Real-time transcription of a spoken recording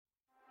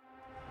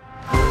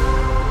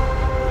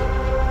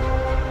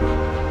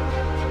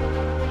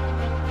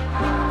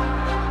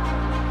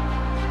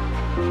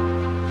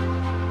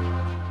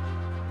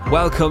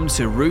Welcome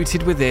to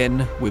Rooted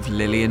Within with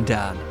Lily and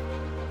Dan,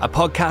 a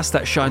podcast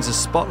that shines a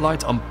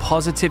spotlight on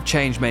positive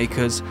change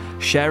makers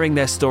sharing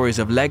their stories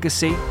of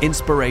legacy,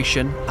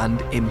 inspiration,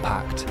 and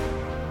impact.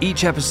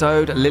 Each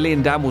episode, Lily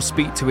and Dan will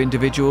speak to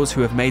individuals who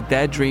have made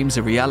their dreams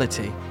a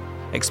reality,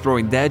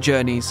 exploring their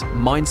journeys,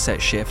 mindset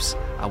shifts,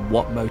 and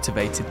what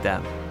motivated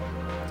them.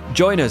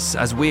 Join us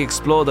as we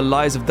explore the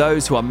lives of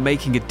those who are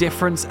making a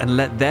difference and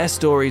let their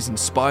stories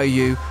inspire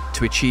you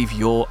to achieve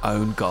your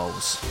own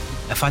goals.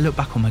 If I look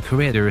back on my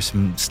career, there are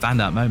some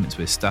standout moments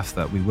with stuff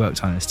that we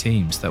worked on as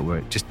teams that were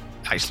just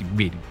actually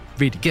really,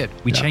 really good.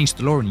 We changed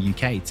the law in the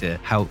UK to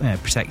help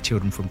protect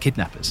children from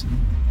kidnappers.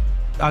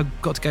 I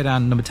got to go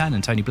down number 10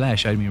 and Tony Blair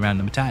showed me around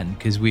number 10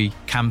 because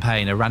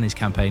I ran his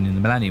campaign in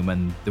the millennium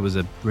when there was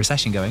a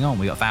recession going on.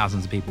 We got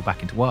thousands of people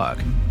back into work.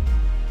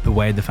 The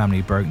way the family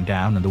had broken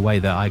down and the way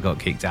that I got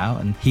kicked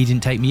out, and he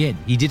didn't take me in.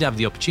 He did have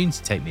the opportunity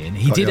to take me in.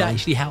 He did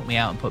actually help me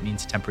out and put me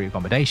into temporary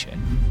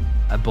accommodation.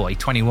 A boy,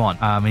 21,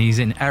 and he's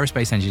in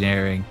aerospace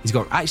engineering. He's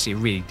got actually a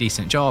really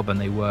decent job and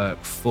they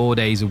work 4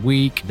 days a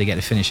week. They get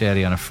to finish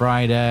early on a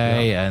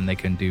Friday and they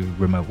can do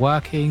remote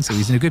working. So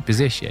he's in a good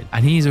position.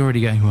 And he's already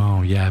going,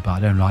 oh yeah, but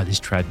I don't like this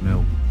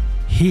treadmill.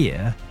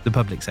 Here, the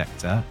public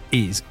sector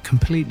is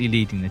completely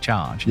leading the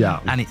charge.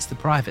 Yeah. And it's the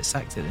private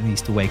sector that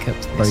needs to wake up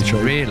to this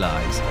and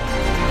realise.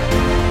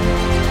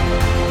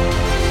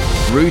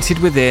 Rooted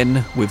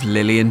Within with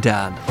Lily and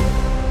Dan.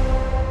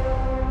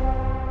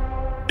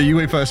 Are you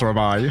in first or am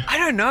I? I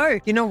don't know.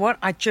 You know what?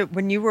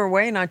 When you were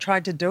away and I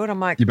tried to do it, I'm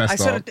like, You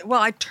messed up.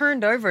 I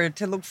turned over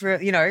to look for,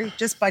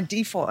 just by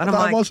default. And I'm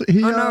like, wasn't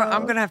here. oh no,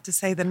 I'm going to have to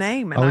say the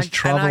name. And I was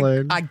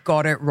traveling. I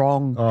got it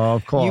wrong. Oh,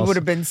 of course. You would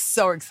have been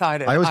so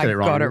excited. I always get it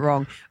wrong. got it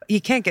wrong. You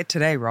can't get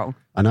today wrong.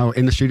 I know.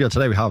 In the studio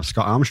today, we have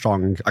Scott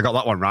Armstrong. I got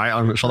that one right.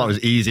 I'm sure that was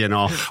easy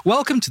enough.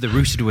 Welcome to the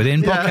Rooted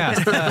Within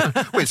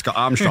podcast. Wait, Scott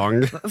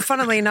Armstrong.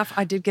 Funnily enough,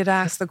 I did get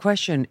asked the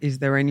question, is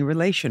there any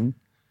relation?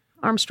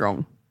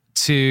 Armstrong.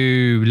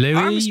 To Louis,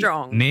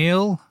 Armstrong.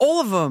 Neil. All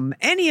of them.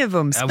 Any of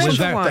them. Special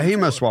very ones.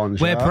 Famous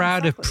ones. We're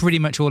proud of pretty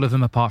much all of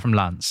them apart from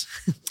Lance.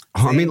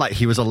 Oh, I mean, like,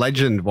 he was a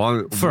legend For a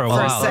while. For a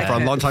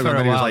long time. For a And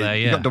then he was while like, there,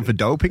 he yeah. got done for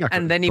doping.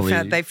 And then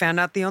they found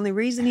out the only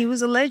reason he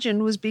was a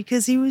legend was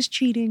because he was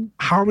cheating.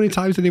 How many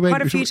times did he win?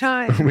 Quite a few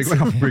times.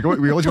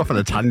 we always go off on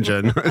a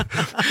tangent.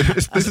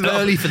 this is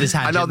early for this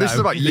tangent. I know, this is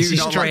about you, This is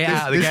not straight like,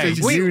 out of the this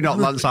gate. is you, not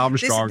Lance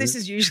Armstrong. This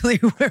is usually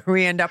where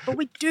we end up, but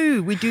we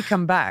do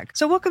come back.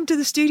 So welcome to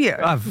the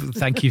studio.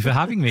 Thank you for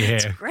having me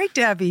here. Great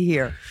to have you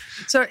here.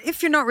 So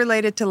if you're not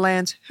related to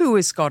Lance, who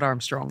is Scott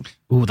Armstrong?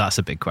 Oh, that's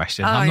a big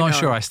question. I'm not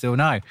sure I still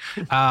know.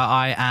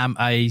 I am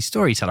a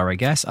storyteller, I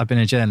guess. I've been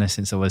a journalist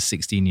since I was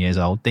 16 years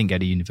old. Didn't go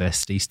to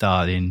university,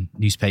 started in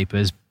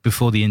newspapers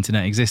before the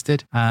internet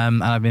existed.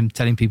 And I've been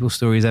telling people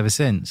stories ever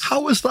since.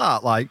 How was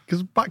that? Like,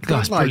 because back then,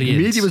 Gosh, brilliant.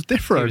 media was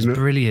different. It was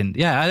brilliant.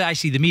 Yeah,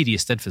 actually, the media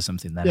stood for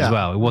something then as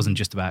well. It wasn't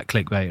just about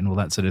clickbait and all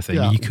that sort of thing.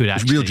 Yeah. You could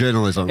actually... It was real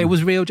journalism. It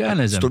was real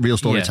journalism. Real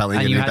storytelling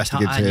and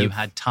investigative. And you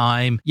had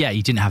time. Yeah,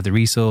 you didn't have the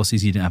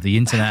resources. You didn't have the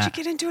internet. How did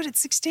you get into it at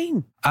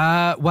 16?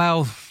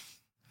 Well...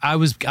 I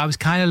was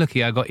kind of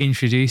lucky. I got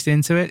introduced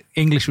into it.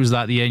 English was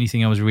like the only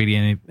thing I was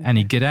really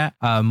any good at.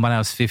 When I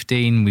was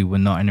 15, we were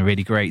not in a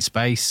really great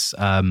space.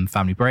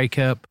 Family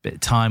breakup, bit of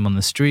time on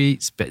the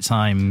streets, bit of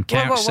time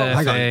couch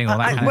surfing, all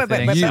that kind of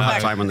thing. You had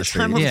time on the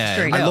street.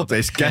 I love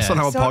this. Guests on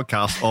our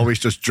podcast always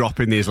just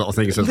dropping these little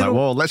things. It's like,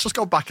 whoa, let's just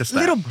go back a step.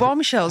 Little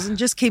bombshells and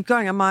just keep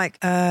going. I'm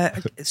like,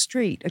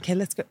 street. Okay,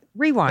 let's go.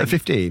 Rewind. At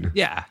 15?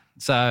 Yeah.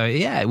 So,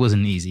 yeah, it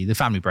wasn't easy. The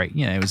family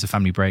it was a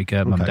family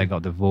breakup. Mum and dad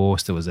got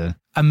divorced. There was a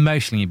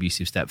emotionally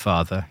abusive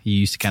stepfather. He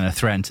used to kind of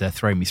threaten to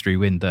throw me through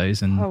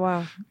windows. And, oh,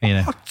 wow.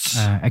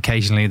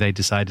 Occasionally they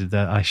decided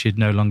that I should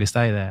no longer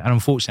stay there. And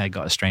unfortunately, I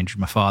got estranged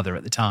from my father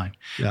at the time.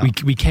 Yeah.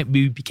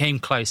 We became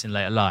close in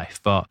later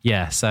life. But,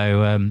 yeah,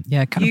 so,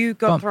 You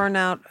got thrown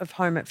out of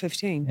home at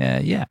 15?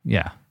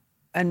 Yeah.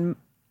 And...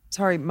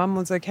 Sorry, Mum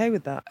was okay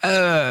with that,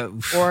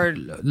 or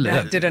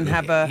didn't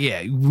have a.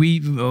 Yeah,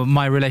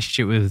 my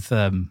relationship with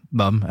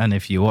Mum, and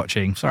if you're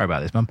watching, sorry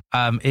about this, Mum,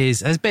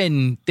 has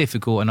been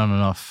difficult and on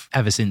and off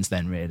ever since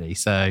then, really.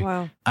 So,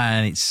 wow.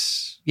 And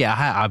it's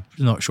I'm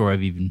not sure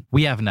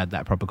we haven't had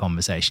that proper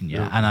conversation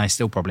yet, and I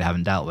still probably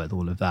haven't dealt with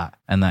all of that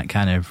and that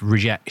kind of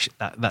rejection,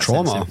 that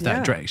trauma, sense of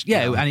that direction.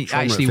 Yeah, and it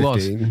trauma actually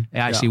was. It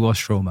actually was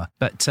trauma,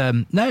 but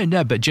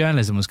but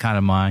journalism was kind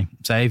of my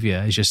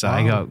savior. It's just that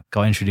I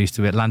got introduced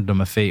to it, landed on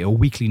my feet. A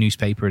weekly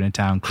newspaper in a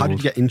town called... How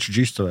did you get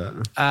introduced to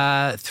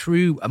it?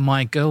 Through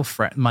my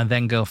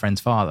then girlfriend's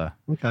father,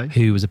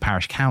 who was a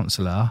parish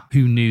councillor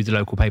who knew the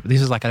local paper.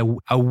 This was like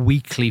a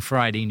weekly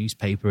Friday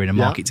newspaper in a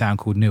market town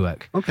called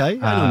Newark. Okay,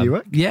 I know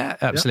Newark. Yeah,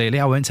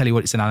 absolutely. I won't tell you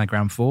what it's an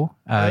anagram for.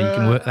 You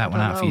can work that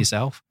one out for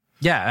yourself.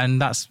 Yeah,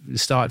 and that's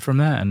started from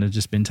there, and I've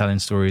just been telling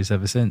stories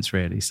ever since,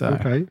 really.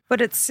 So,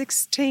 But at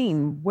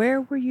 16, where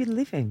were you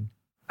living?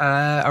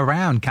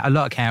 Around a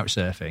lot of couch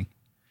surfing.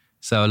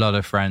 So a lot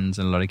of friends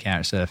and a lot of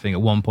couch surfing.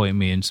 At one point,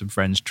 me and some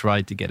friends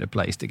tried to get a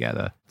place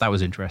together. That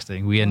was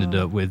interesting. We ended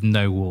up with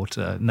no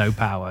water, no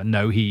power,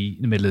 no heat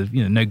in the middle of,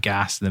 no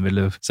gas in the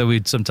middle of. So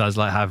we'd sometimes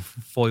have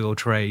foil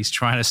trays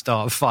trying to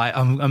start a fire.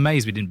 I'm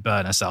amazed we didn't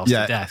burn ourselves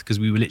to death because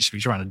we were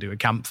literally trying to do a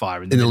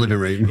campfire in the living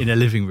room. In a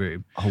living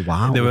room. Oh,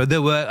 wow.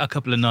 There were a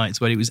couple of nights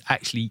where it was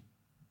actually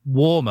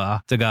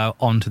warmer to go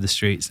onto the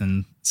streets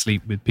and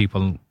sleep with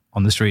people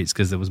on the streets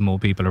because there was more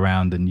people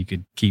around and you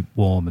could keep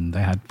warm and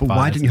they had But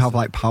why didn't you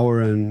have power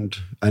and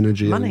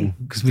energy? Money.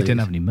 Because we didn't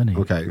have any money.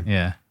 Okay.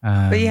 Yeah.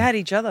 But you had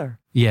each other.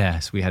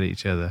 Yes, we had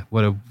each other.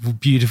 What a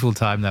beautiful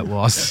time that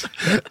was.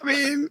 I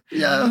mean,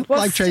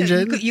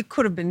 life-changing. You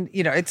could have been,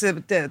 it's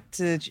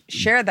to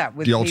share that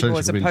with people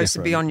as opposed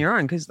to be on your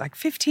own because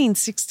 15,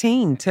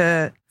 16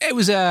 to... It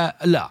was a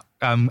lot.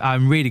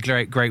 I'm really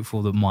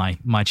grateful that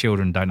my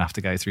children don't have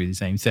to go through the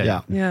same thing.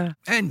 Yeah.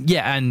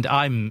 And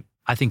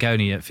I think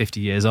only at 50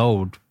 years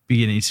old,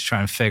 beginning to try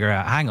and figure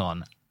out, hang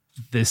on,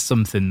 there's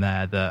something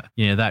there that,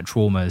 that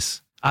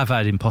trauma's, I've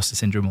had imposter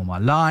syndrome all my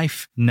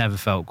life, never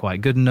felt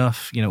quite good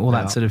enough, all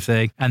that sort of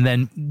thing. And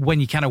then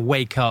when you kind of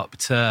wake up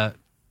to,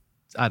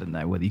 I don't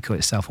know whether you call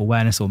it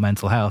self-awareness or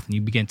mental health, and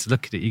you begin to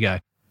look at it, you go,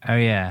 oh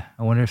yeah,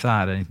 I wonder if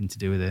that had anything to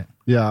do with it.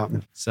 Yeah.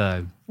 So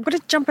I'm going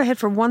to jump ahead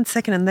for 1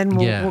 second and then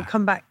we'll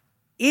come back.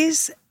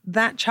 Is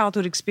that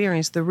childhood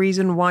experience the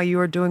reason why you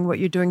are doing what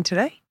you're doing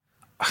today?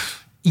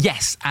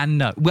 Yes and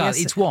no. Well,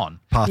 it's one.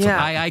 Part of it.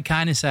 I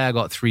kind of say I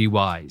got 3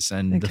 whys.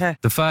 And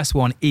the first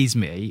one is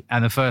me.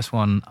 And the first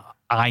one,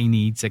 I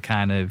need to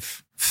kind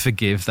of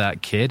forgive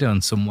that kid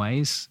in some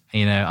ways.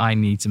 I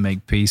need to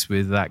make peace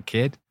with that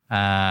kid.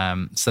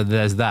 So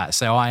there's that.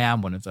 So I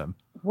am one of them.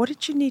 What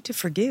did you need to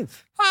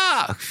forgive?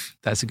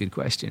 That's a good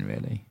question,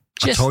 really.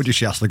 I told you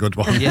she asked the good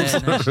one. Yeah,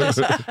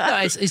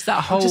 it's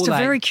that whole... Just a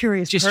very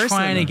curious just person.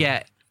 Trying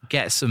to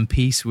get some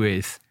peace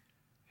with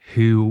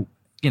who...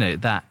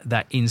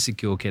 that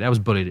insecure kid. I was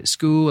bullied at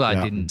school.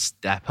 I didn't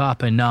step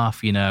up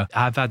enough.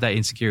 I've had that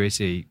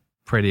insecurity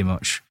pretty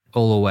much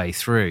all the way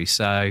through.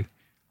 So,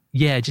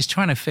 just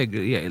trying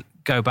to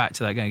go back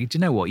to that going, do you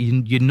know what?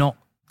 You're not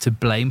to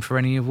blame for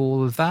any of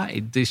all of that.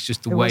 It's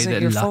just the way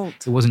that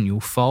it wasn't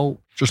your fault.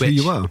 Just who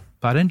you were.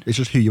 Pardon? It's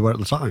just who you were at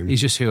the time.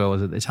 It's just who I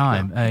was at the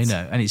time.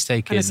 And it's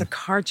taken... And it's a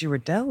card you were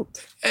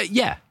dealt.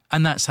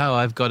 And that's how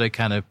I've got to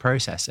kind of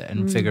process it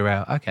and figure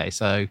out, okay,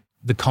 so...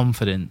 the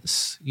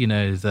confidence,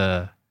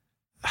 the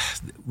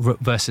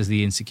versus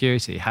the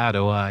insecurity. How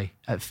do I,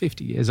 at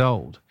 50 years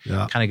old,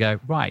 kind of go,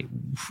 right,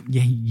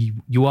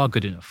 you are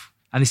good enough.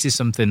 And this is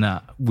something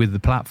that with the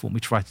platform,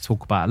 we try to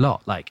talk about a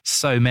lot.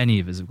 So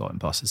many of us have got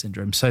imposter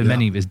syndrome. So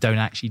many of us don't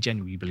actually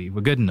genuinely believe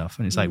we're good enough.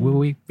 And it's well,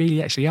 we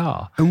really actually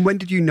are. And when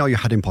did you know you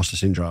had imposter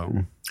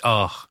syndrome?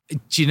 Oh,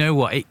 do you know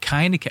what? It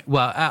kind of,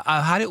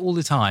 I had it all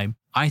the time.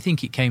 I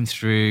think it came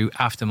through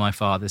after my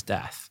father's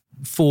death.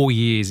 4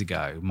 years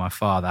ago, my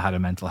father had a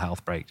mental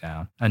health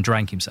breakdown and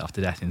drank himself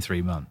to death in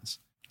 3 months.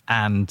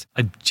 And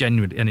I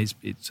genuinely,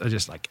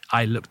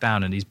 I looked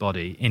down at his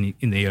body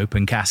in the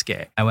open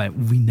casket. I went,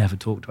 we never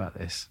talked about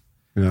this.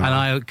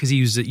 Yeah. And because he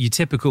was your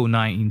typical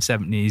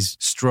 1970s,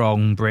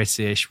 strong,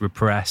 British,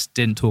 repressed,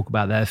 didn't talk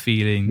about their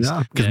feelings.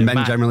 Yeah, because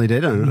men generally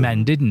didn't.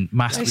 Men didn't.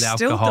 Masked with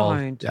alcohol.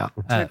 They still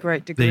don't. To a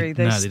great degree.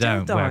 They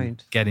still don't. Well,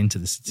 get into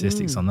the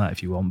statistics on that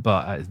if you want,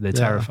 but they're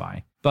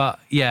terrifying. But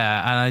and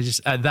I just,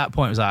 at that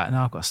point, was like,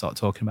 no, I've got to start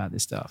talking about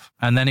this stuff.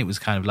 And then it was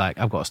kind of like,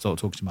 I've got to start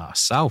talking to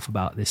myself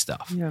about this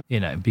stuff,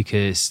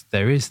 because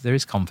there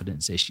is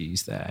confidence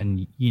issues there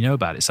and you know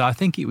about it. So I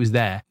think it was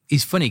there.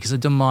 It's funny because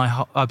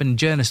I've been a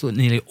journalist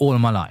nearly all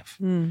of my life.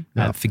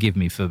 Forgive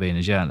me for being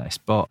a journalist,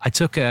 but I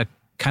took a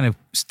kind of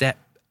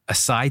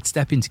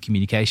sidestep into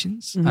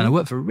communications, and I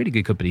worked for a really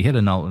good company,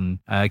 Hill & Knowlton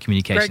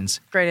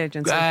Communications. Great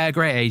agency.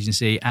 Great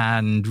agency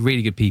and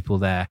really good people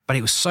there. But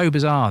it was so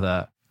bizarre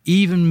that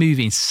even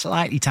moving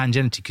slightly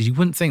tangentially, because you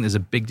wouldn't think there's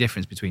a big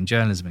difference between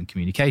journalism and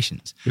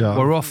communications.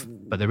 We're off,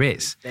 but there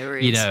is.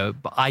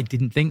 But I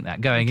didn't think that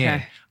going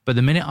in. But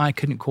the minute I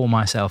couldn't call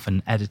myself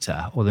an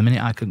editor or the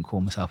minute I couldn't call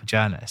myself a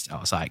journalist, I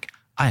was like,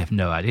 I have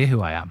no idea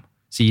who I am.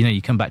 So,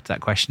 you come back to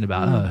that question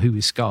about, who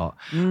is Scott?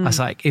 I was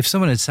like, if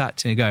someone had sat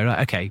to me and go, right,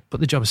 okay, put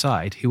the job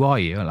aside, who are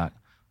you? I'm like,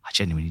 I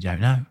genuinely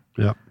don't know.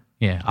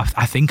 Yeah,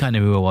 I think I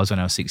knew who I was when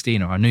I was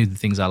 16, or I knew the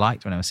things I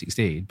liked when I was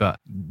 16. But,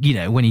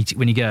 when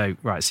you go,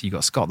 right, so you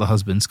got Scott the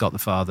husband, Scott the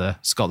father,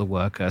 Scott the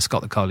worker,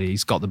 Scott the colleague,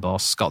 Scott the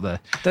boss, Scott the...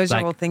 Those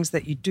are all things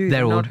that you do,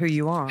 they're not who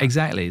you are.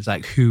 Exactly. It's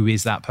like, who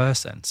is that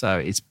person? So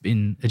it's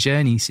been a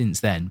journey since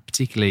then,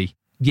 particularly,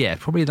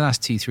 probably the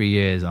last 2-3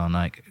 years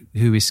on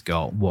who is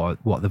Scott,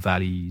 what the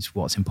values,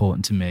 what's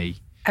important to me.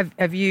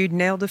 Have you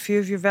nailed a few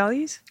of your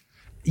values?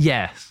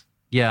 Yes.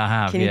 Yeah, I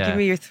have. Can you give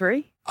me your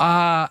 3?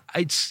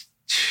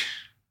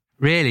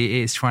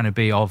 Really, it's trying to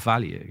be of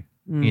value,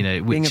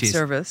 which being of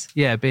service.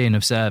 Yeah, being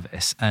of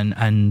service.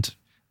 And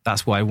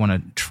that's why I want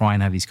to try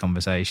and have these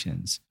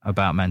conversations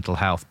about mental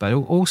health. But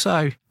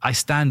also, I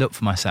stand up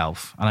for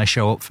myself and I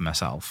show up for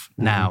myself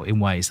now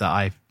in ways that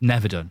I've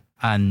never done.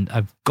 And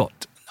I've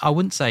got, I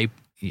wouldn't say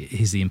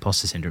here's the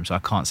imposter syndrome, so I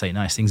can't say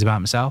nice things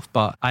about myself.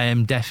 But I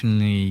am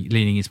definitely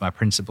leaning into my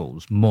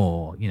principles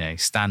more.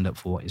 Stand up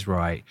for what is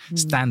right.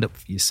 Stand up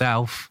for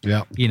yourself.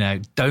 Yeah.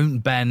 Don't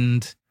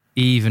bend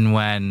even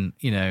when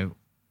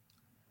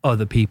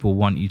other people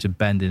want you to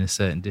bend in a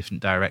certain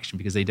different direction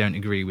because they don't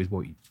agree with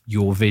what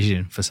your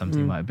vision for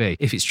something might be.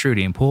 If it's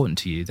truly important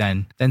to you,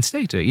 then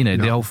stay to it.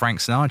 The old Frank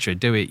Sinatra,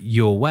 do it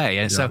your way.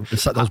 And so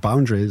set those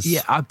boundaries.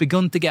 Yeah, I've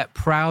begun to get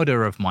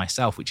prouder of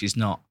myself, which is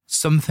not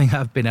something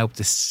I've been able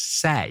to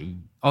say.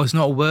 Oh, it's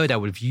not a word I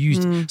would have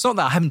used. It's not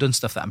that I haven't done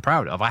stuff that I'm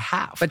proud of. I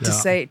have. But to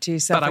say it to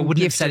yourself, but I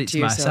wouldn't have said it to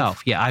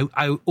myself. Yeah,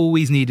 I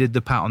always needed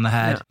the pat on the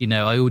head.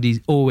 Yeah. I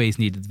always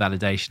needed the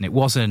validation. It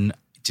wasn't,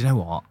 do you know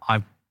what?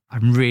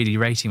 I'm really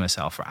rating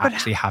myself for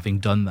actually having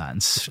done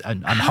that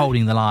and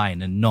holding the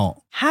line and not.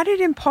 How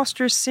did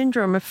imposter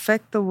syndrome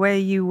affect the way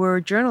you were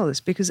a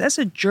journalist? Because as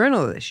a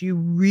journalist, you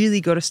really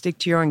got to stick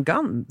to your own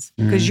guns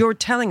because you're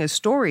telling a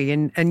story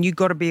and you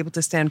got to be able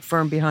to stand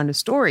firm behind a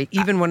story,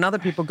 even when other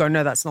people go,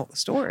 no, that's not the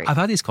story. I've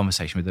had this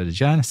conversation with other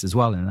journalists as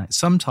well, and that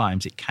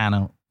sometimes it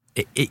can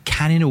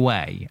in a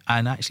way,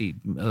 and actually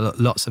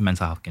lots of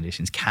mental health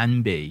conditions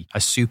can be a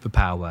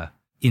superpower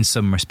in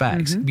some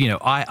respects.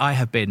 I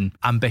have been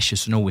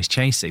ambitious and always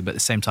chasing, but at the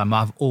same time,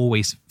 I've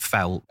always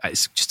felt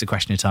it's just a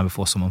question of time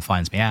before someone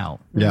finds me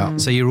out. Yeah.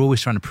 So you're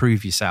always trying to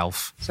prove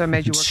yourself so it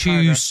made you work to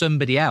harder.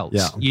 Somebody else.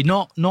 Yeah.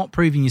 You're not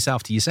proving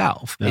yourself to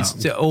yourself. No, it's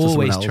to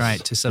always to try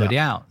it to somebody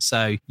else.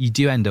 So you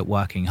do end up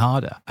working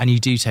harder and you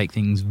do take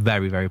things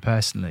very, very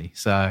personally.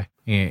 So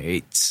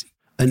it's...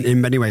 And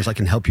in many ways, that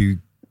can help you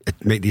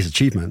make these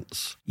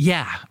achievements.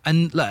 Yeah.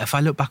 And look, if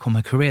I look back on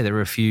my career, there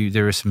are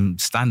some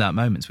standout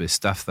moments with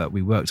stuff that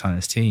we worked on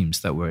as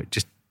teams that were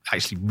just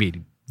actually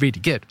really, really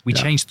good. We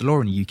changed the law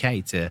in the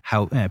UK to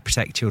help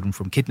protect children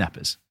from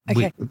kidnappers.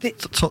 Okay.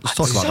 Let's talk about that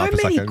for a So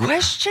many second.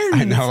 questions.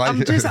 I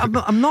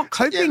know. I'm not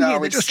coping here.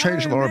 We There's just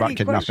changed the law about many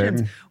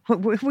kidnapping.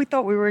 questions. We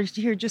thought we were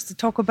here just to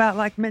talk about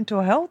like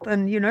mental health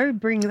and,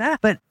 bring that.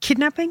 But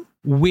kidnapping?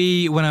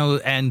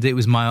 It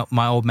was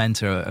my old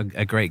mentor,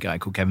 a great guy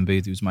called Kevin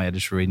Booth, who was my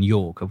editor in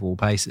York, of all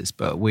places.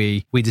 But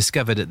we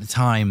discovered at the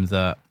time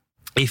that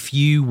if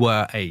you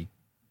were a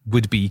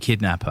would-be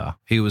kidnapper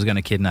who was going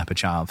to kidnap a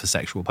child for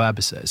sexual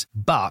purposes,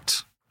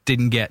 but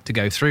didn't get to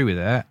go through with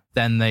it,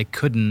 then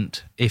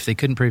if they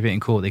couldn't prove it in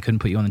court, they couldn't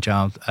put you on the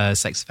child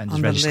sex offenders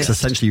register. So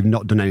essentially, you've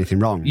not done anything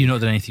wrong. You've not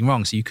done anything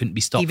wrong, so you couldn't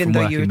be stopped even from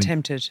though working. you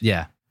attempted.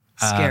 Yeah.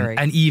 Scary.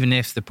 And even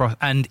if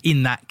and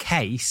in that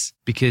case,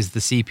 because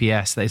the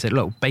CPS, they said,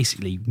 look,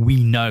 basically,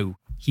 we know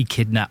he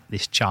kidnapped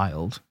this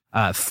child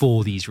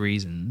for these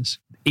reasons.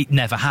 It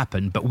never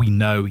happened, but we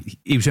know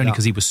it was only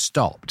because he was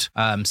stopped.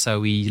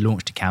 So we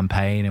launched a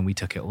campaign and we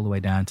took it all the way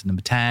down to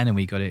number 10 and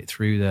we got it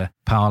through the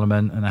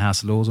Parliament and the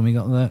House of Lords and we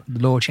got the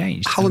law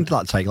changed. How long did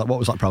that take? What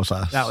was that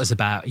process? That was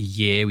about a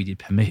year. We did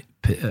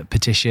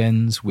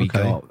petitions. We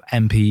got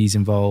MPs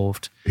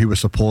involved. Who were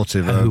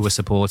supportive.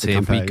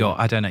 We got,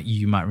 I don't know,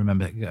 you might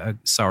remember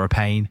Sarah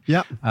Payne.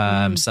 Yeah.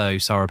 So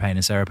Sarah Payne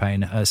and Sarah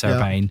Payne.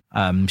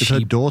 Her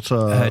daughter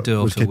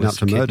was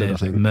kidnapped and murdered, I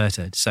think.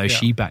 Murdered. So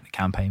she backed the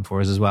campaign for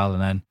us as well.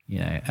 And then,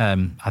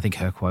 I think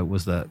her quote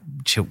was that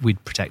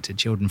we'd protected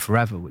children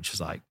forever, which was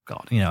like,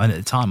 God, and at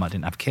the time I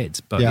didn't have kids.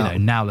 But,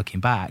 now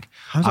looking back.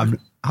 How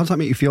does that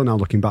make you feel now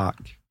looking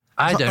back?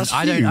 I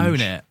don't own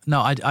it.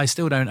 No, I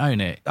still don't own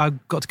it. I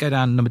got to go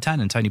down number 10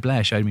 and Tony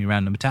Blair showed me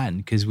around number 10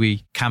 because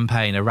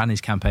I ran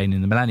his campaign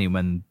in the millennium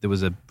when there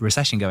was a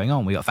recession going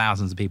on. We got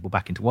thousands of people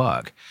back into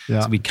work.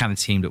 Yeah. So we kind of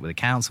teamed up with the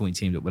council, we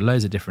teamed up with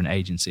loads of different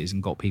agencies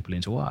and got people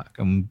into work.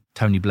 And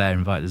Tony Blair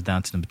invited us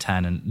down to number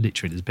 10 and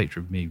literally there's a picture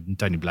of me and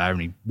Tony Blair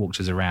and he walked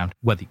us around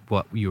what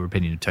your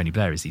opinion of Tony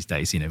Blair is these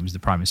days. He was the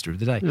Prime Minister of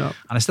the day. Yeah.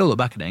 And I still look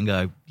back at it and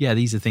go, yeah,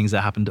 these are things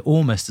that happened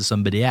almost to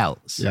somebody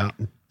else. Yeah.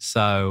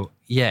 So,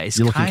 yeah, it's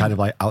you're looking kind of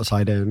like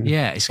outside in.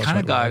 Yeah, it's kind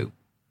of go,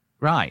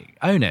 right,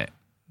 own it.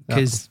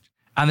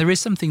 And there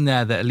is something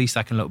there that at least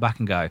I can look back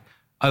and go,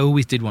 I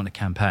always did want a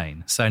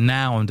campaign. So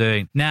now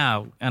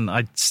and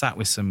I sat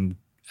with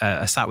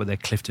their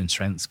Clifton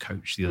Strengths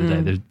coach the other day.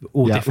 There's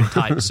all different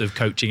types of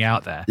coaching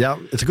out there. Yeah,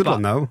 it's a good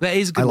one though. That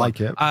is a good one. I like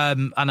it.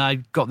 And I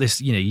got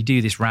this, you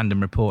do this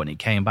random report and it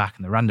came back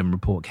and the random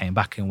report came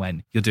back and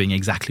went, you're doing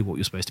exactly what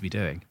you're supposed to be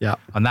doing. Yeah.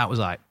 And that was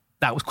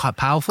quite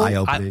powerful.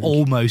 Eye-opening. I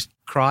almost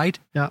cried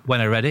when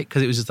I read it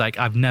because it was just like,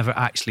 I've never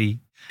actually...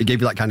 It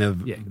gave you that kind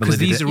of because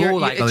these are all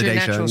like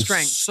validation.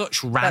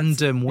 Such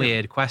random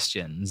weird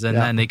questions, and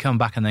then they come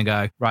back and they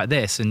go, right,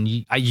 this, and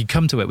you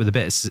come to it with a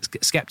bit of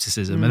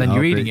skepticism, and then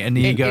you're reading it and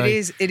you go,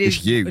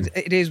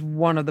 it is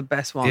one of the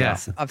best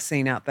ones I've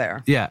seen out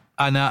there. Yeah,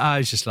 and I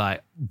was just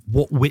like,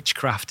 what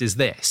witchcraft is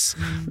this?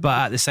 But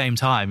at the same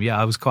time,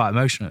 I was quite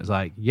emotional. It was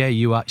like, yeah,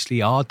 you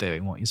actually are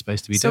doing what you're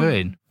supposed to be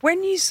doing.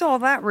 When you saw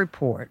that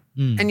report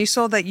and you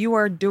saw that you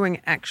are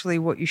doing actually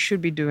what you should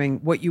be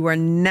doing, what you are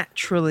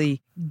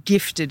naturally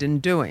gifted in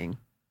doing,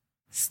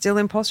 still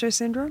imposter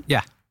syndrome?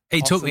 Yeah.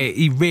 It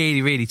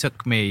really, really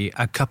took me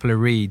a couple of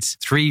reads,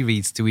 3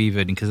 reads to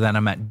even, because then I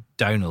met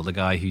Donald, the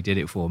guy who did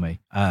it for me,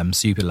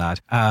 super lad,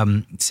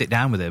 sit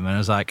down with him. And I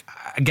was like,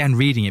 again,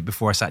 reading it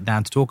before I sat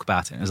down to talk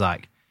about it, and I was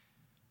like,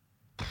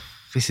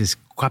 this is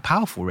quite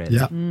powerful, really.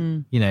 Yeah.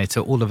 You know,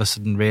 to all of a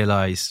sudden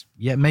realise,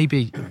 yeah,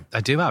 maybe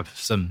I do have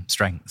some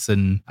strengths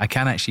and I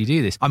can actually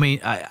do this. I mean,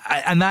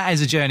 and that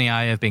is a journey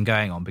I have been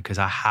going on because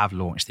I have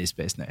launched this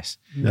business.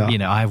 Yeah. You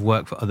know, I have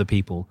worked for other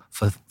people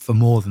for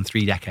more than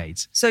 3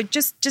 decades. So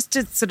just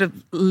to sort of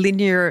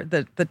linear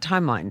the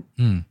timeline,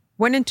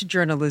 went into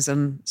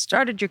journalism,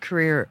 started your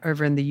career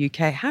over in the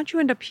UK. How'd you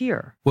end up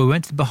here? Well, we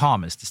went to the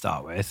Bahamas to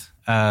start with.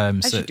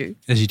 As you do.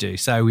 As you do.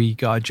 So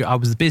I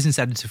was the business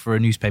editor for a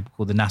newspaper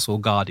called the Nassau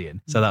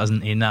Guardian. So that was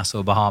in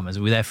Nassau, Bahamas.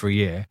 We were there for a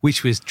year,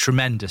 which was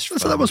tremendous.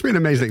 So that must be an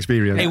amazing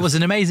experience. It was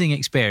an amazing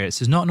experience.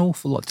 There's not an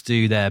awful lot to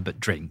do there but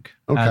drink.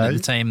 Okay. And at the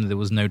time, there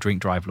was no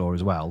drink drive law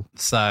as well.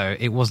 So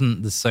it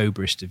wasn't the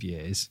soberest of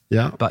years.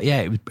 Yeah. But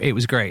yeah, it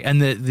was great.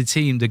 And the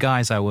team, the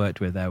guys I worked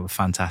with there were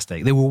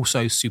fantastic. They were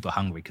also super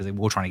hungry because they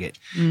were all trying to get,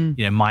 you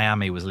know,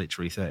 Miami was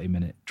literally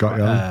 30-minute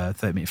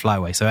fly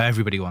away. So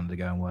everybody wanted to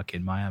go and work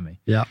in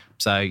Miami. Yeah.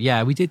 So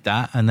yeah, we did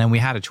that. And then we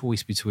had a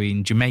choice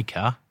between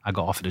Jamaica, I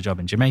got offered a job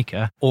in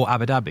Jamaica, or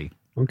Abu Dhabi.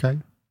 Okay.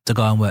 To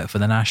go and work for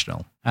the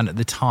National. And at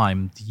the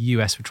time, the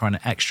US were trying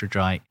to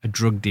extradite a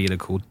drug dealer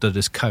called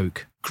Dudder's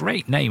Coke.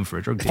 Great name for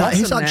a drug dealer. That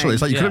is actually,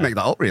 it's like you couldn't make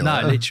that up really.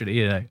 No, literally,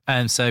 you know.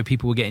 And so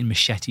people were getting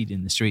macheted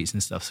in the streets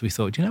and stuff. So we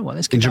thought, you know what,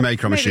 let's get in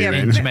Jamaica, I'm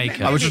assuming. In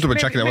Jamaica. I was just double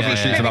checking there wasn't a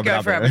shoot in Abu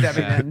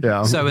Dhabi.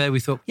 Yeah. So there we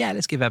thought, yeah,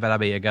 let's give Abu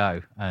Dhabi a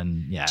go.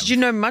 And yeah. Did you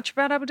know much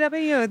about Abu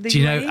Dhabi or the Do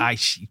you UAE? know, I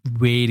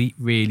really,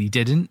 really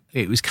didn't.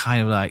 It was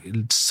kind of like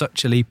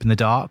such a leap in the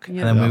dark.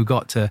 Yeah. And then we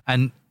got to,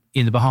 and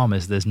in the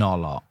Bahamas, there's not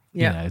a lot.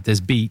 Yeah. You know,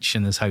 there's beach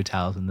and there's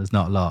hotels and there's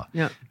not a lot.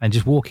 Yeah. And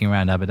just walking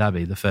around Abu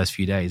Dhabi the first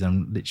few days,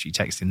 I'm literally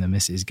texting the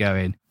missus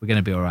going, we're going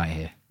to be all right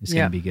here. It's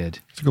going to be good.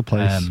 It's a good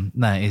place.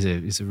 No,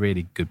 it's a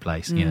really good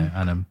place, you know,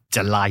 and I'm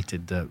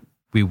delighted that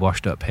we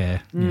washed up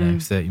here, you know,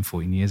 13,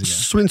 14 years ago.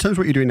 So in terms of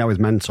what you're doing now with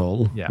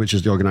Mental, which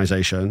is the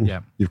organisation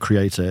you've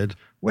created,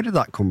 where did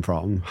that come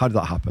from? How did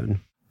that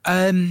happen?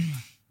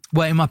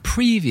 Well, in my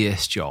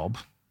previous job,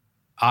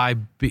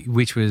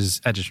 which was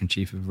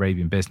editor-in-chief of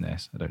Arabian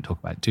Business. I don't talk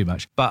about it too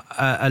much. But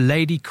a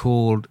lady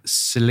called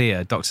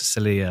Celia, Dr.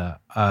 Celia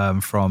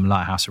from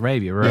Lighthouse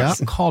Arabia, wrote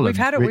a column. We've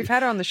had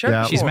her on the show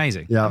before. She's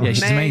amazing. Yeah,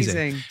 she's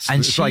amazing. And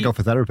it's like go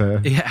for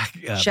therapy.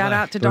 Yeah. Shout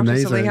out to Dr.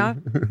 Celia.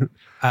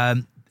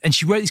 And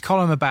she wrote this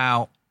column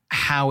about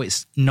how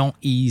it's not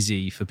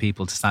easy for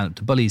people to stand up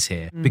to bullies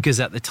here because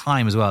at the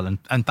time as well,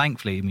 and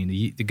thankfully, I mean,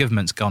 the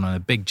government's gone on a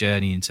big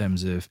journey in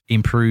terms of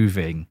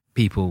improving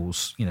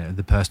people's, you know,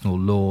 the personal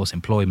laws,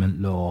 employment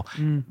law,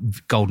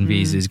 golden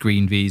visas,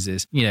 green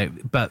visas, you know,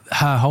 but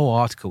her whole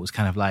article was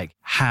kind of like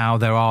how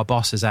there are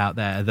bosses out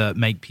there that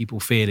make people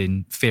feel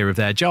in fear of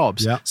their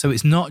jobs. Yeah. So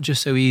it's not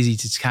just so easy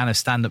to kind of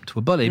stand up to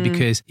a bully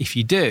because if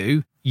you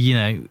do, you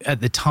know,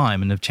 at the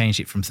time, and they've changed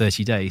it from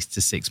 30 days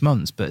to 6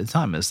 months, but at the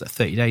time it was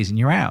 30 days and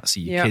you're out. So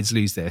your kids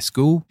lose their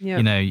school,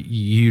 you know,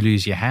 you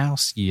lose your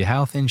house, your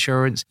health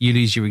insurance, you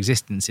lose your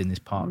existence in this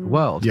part of the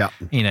world. Yeah.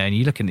 You know, and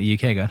you look in the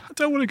UK going, I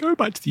don't want to go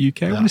back to the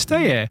UK, I want to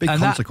stay here. Big and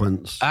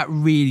consequence. That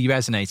really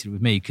resonated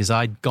with me because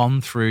I'd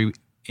gone through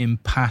in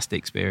past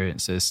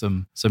experiences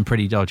some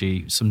pretty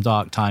dodgy, some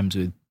dark times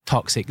with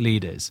toxic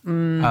leaders.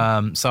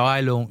 So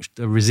I launched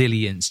a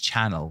resilience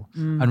channel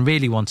and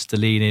really wanted to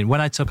lean in.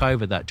 When I took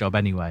over that job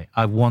anyway,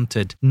 I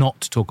wanted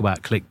not to talk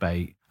about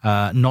clickbait,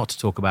 not to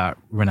talk about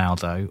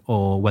Ronaldo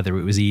or whether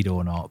it was Eid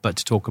or not, but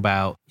to talk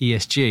about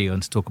ESG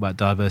and to talk about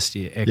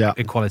diversity,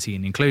 equality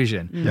and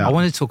inclusion. I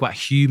wanted to talk about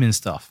human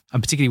stuff.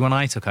 And particularly when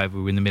I took over,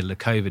 we were in the middle of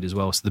COVID as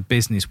well. So the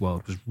business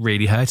world was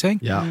really hurting.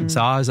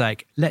 So I was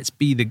like, let's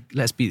be,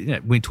 you know,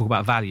 we talk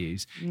about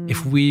values.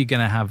 If we're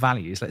going to have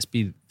values, let's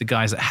be the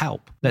guys that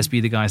help. Let's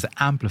be the guys that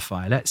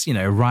amplify. Let's, you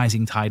know,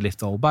 rising tide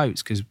lift all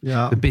boats because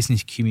the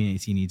business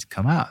community needs to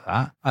come out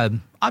of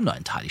that. I'm not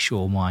entirely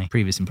sure my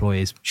previous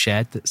employers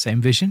shared that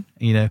same vision,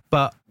 you know,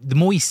 but the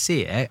more you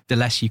see it, the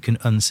less you can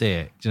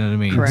unsee it. Do you know what I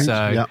mean? Correct.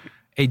 So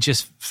it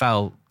just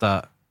felt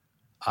that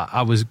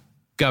I was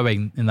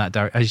going in that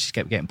direction. I just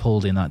kept getting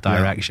pulled in that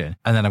direction.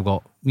 And then I've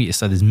got,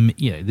 so there's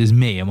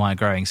me and my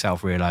growing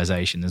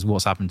self-realization. There's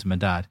what's happened to my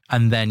dad.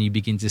 And then you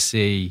begin to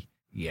see,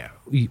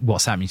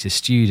 what's happening to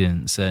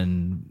students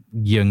and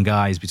young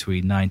guys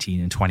between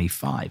 19 and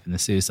 25 and the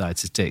suicide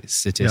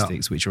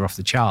statistics, which are off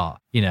the chart.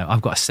 You know,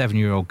 I've got a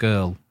 7-year-old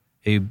girl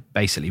who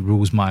basically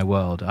rules my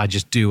world. I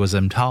just do as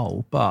I'm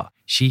told, but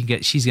she's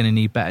going to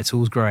need better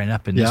tools growing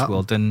up in this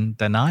world than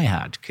I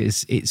had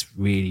because it's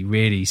really,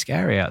 really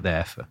scary out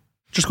there.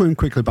 Just going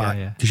quickly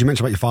back, because you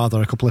mentioned about your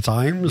father a couple of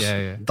times.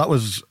 That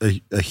was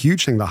a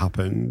huge thing that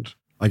happened.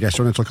 I guess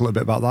you want to talk a little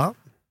bit about that?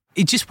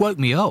 It just woke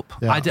me up.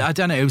 I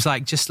don't know. It was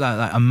like just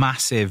like a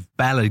massive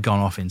bell had gone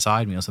off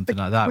inside me or something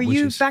like that. Were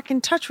you back in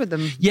touch with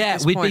them? Yeah,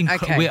 we'd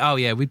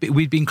been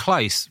we'd been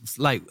close.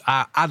 Like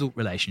our adult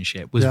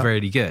relationship was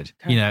really good.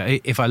 Okay. You know,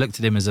 if I looked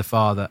at him as a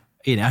father,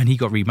 you know, and he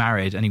got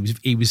remarried and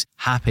he was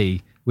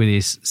happy with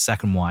his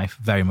second wife,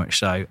 very much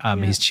so.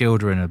 His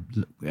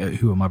children,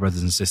 who are my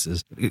brothers and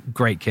sisters,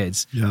 great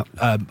kids,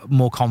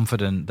 more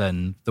confident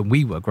than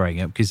we were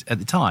growing up. Because at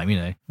the time,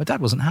 my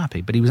dad wasn't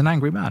happy, but he was an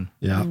angry man.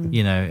 Yeah.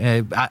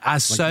 As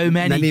like so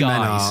many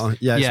guys.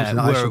 Men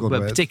are.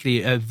 But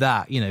particularly of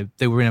that,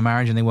 they were in a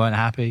marriage and they weren't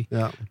happy.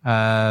 Yeah.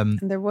 And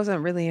there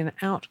wasn't really an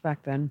out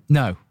back then.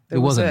 No. There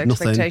was an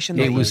expectation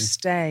that you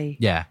stay.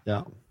 Yeah.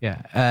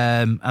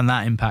 And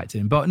that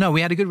impacted him. But no,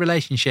 we had a good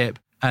relationship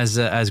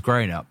as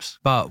grown-ups,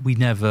 but we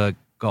never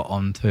got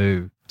on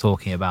to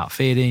talking about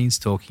feelings,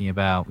 talking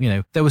about,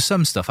 there was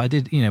some stuff I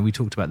did, we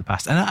talked about the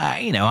past. And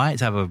I had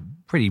to have a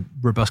pretty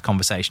robust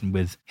conversation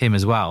with him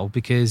as well,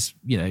 because,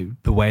 the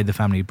way the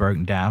family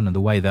broke down and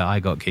the way that I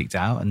got kicked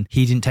out, and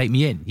he didn't take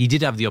me in. He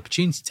did have the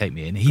opportunity to take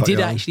me in. He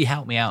did actually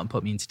help me out and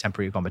put me into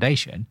temporary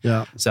accommodation.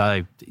 Yeah.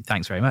 So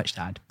thanks very much,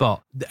 Dad.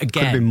 But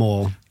again, could be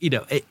more.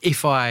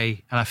 If and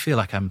I feel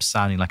like I'm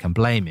sounding like I'm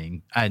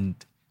blaming, and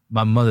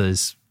my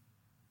mother's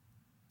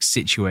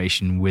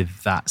situation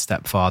with that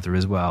stepfather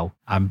as well,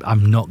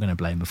 I'm not going to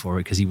blame her for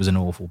it, because he was an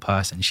awful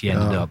person. She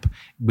ended up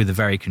with a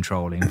very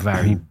controlling,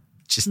 very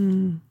just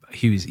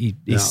he's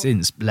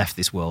since left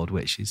this world,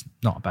 which is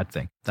not a bad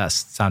thing. That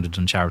sounded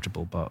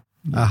uncharitable, but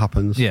that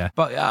happens. Yeah,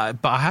 but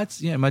I had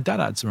my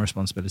dad had some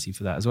responsibility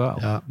for that as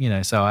well.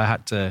 So I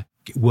had to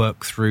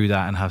work through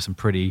that and have some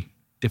pretty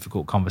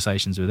difficult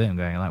conversations with him,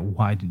 going like,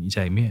 why didn't you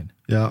take me in?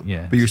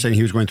 Yeah. But you're saying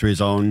he was going through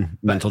his own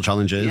mental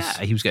challenges?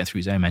 Yeah, he was going through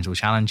his own mental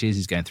challenges.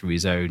 He's going through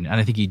his own,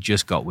 and I think he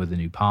just got with a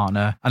new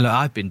partner. And look,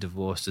 I've been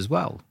divorced as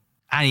well.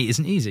 And it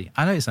isn't easy.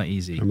 I know it's not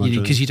easy,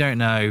 because you don't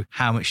know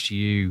how much do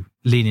you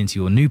lean into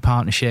your new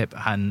partnership,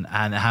 and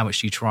how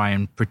much do you try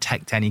and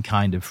protect any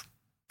kind of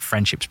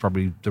friendship's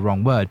probably the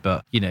wrong word,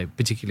 but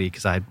particularly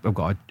because I've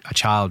got a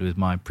child with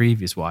my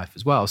previous wife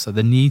as well, so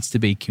there needs to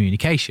be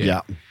communication.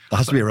 Yeah, there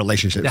has to be a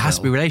relationship. There has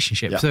to be a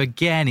relationship. Yeah. So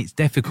again, it's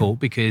difficult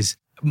because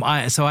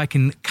I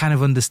can kind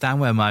of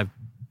understand where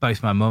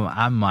both my mum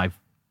and my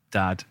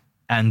dad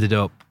ended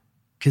up,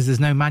 because there's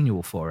no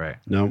manual for it.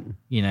 No,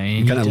 you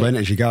kind of learn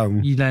as you go.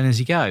 You learn as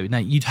you go. Now,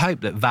 you'd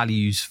hope that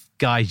values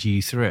guide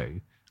you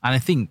through, and I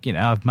think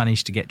I've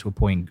managed to get to a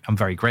point. I'm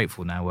very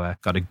grateful now where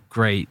I've got a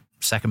great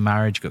second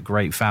marriage, got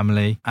great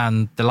family,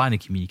 and the line of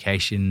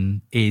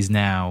communication is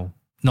now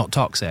not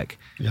toxic.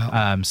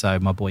 Yeah. So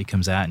my boy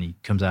comes out and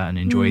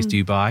enjoys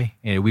Dubai.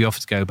 We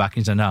often go back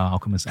and say, no, I'll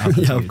come and see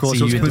you. Of course,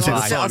 see you in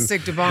Dubai. I'll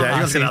stick Dubai. Yeah,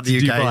 you'll get out the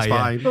UK. Dubai, it's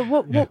fine.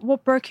 But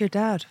what broke your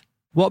dad?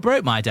 What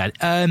broke my dad?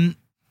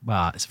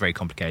 Well, it's a very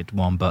complicated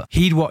one, but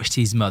he'd watched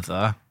his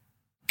mother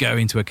go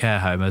into a care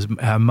home as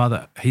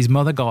his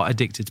mother got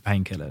addicted to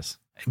painkillers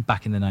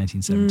back in the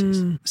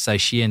 1970s. So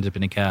she ended up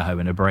in a care home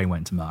and her brain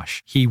went to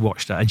mush. He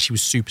watched her, and she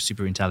was super,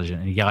 super intelligent,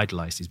 and he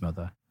idolized his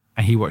mother.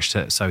 And he watched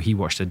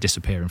her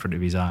disappear in front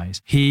of his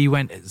eyes.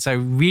 So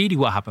really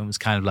what happened was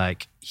kind of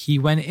like, he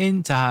went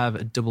in to have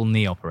a double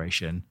knee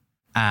operation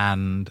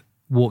and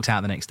walked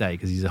out the next day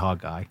because he's a hard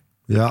guy.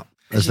 Yeah.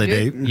 As they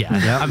do.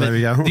 Yeah. There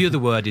we go. The other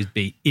word is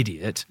be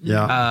idiot.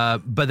 Yeah.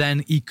 But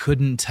then he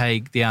couldn't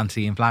take the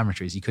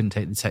anti-inflammatories. He couldn't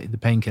take the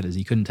painkillers.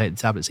 He couldn't take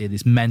the tablets. He had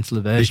this mental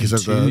aversion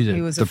because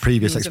of the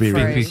previous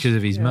experience. Because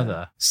of his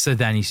mother. So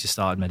then he just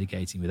started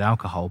medicating with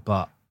alcohol,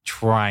 but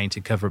trying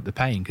to cover up the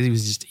pain, because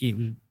he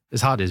was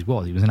as hard as he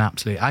was in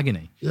absolute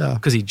agony. Yeah.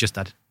 Because he just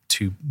had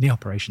 2 knee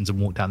operations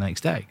and walked out the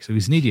next day. So he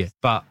was an idiot.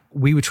 But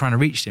we were trying to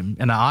reach him.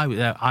 And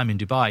I'm in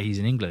Dubai. He's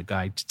in England.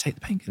 Guy, just take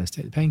the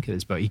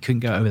painkillers. But he couldn't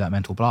go over that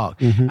mental block.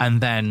 Mm-hmm.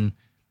 And then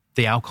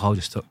the alcohol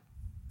just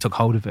took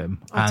hold of him.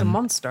 Oh, it's a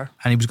monster.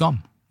 And he was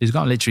gone. He was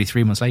gone. Literally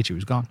 3 months later, he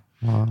was gone.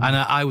 Wow. And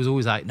I was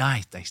always like,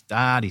 nice,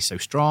 Dad. He's so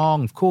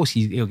strong. Of course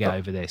he'll get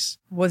over this.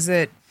 Was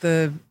it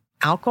the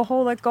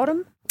alcohol that got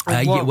him?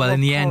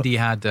 In the end, he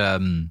had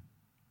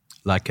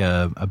like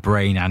a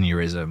brain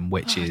aneurysm,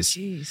 which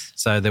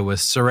so there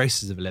was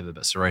cirrhosis of the liver,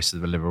 but cirrhosis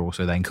of the liver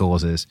also then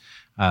causes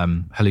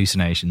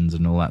hallucinations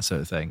and all that sort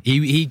of thing.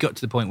 He got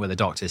to the point where the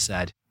doctor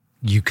said,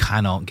 you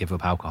cannot give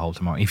up alcohol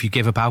tomorrow. If you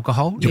give up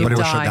alcohol, your body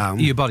will shut down.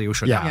 Your body will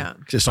shut down. Yeah,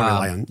 because it's so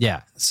reliant.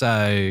 Yeah.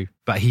 So,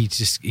 but he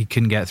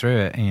couldn't get through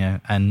it,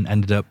 and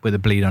ended up with a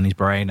bleed on his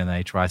brain, and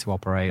they tried to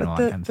operate and all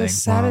that kind of thing. The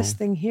saddest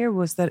thing here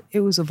was that it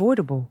was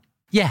avoidable.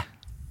 Yeah.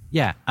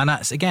 Yeah, and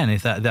that's, again,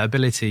 is that the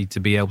ability to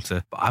be able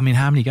to... I mean,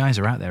 how many guys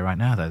are out there right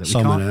now, though, that we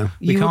can't...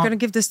 You were going to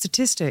give the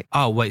statistic.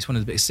 Oh, wait, it's one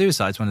of the biggest...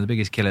 Suicide's one of the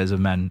biggest killers of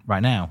men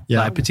right now. Yeah.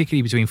 Like,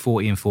 particularly between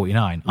 40 and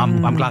 49.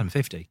 I'm glad I'm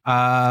 50.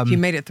 You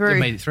made it through. I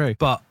made it through.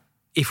 But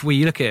if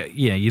we look at,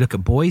 you look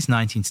at boys,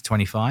 19 to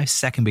 25,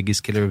 second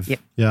biggest killer of, in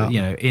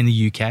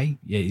the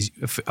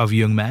UK of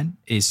young men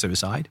is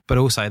suicide. But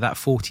also that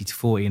 40 to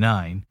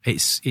 49,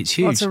 it's huge.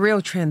 Well, it's a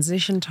real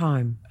transition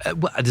time.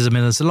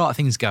 There's a lot of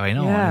things going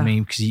on. Yeah. I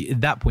mean, because at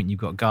that point you've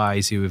got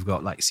guys who have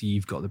got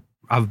you've got the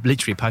I've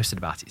literally posted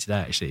about it today,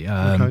 actually.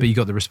 But you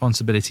got the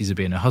responsibilities of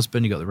being a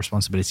husband. You got the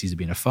responsibilities of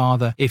being a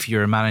father. If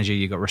you're a manager,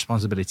 you got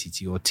responsibility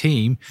to your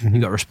team. You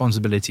got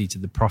responsibility to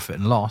the profit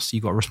and loss.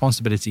 You got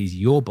responsibility to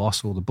your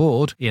boss or the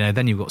board.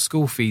 Then you've got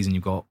school fees, and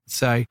you've got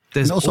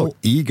there's also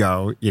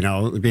ego.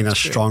 Being a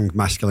strong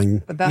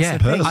masculine. But that's the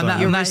person. thing.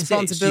 Your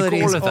responsibility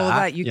is all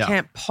that. You Yeah.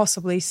 can't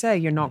possibly say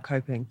you're not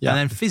coping. Yeah. And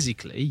then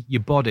physically,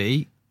 your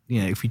body.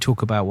 If we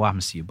talk about what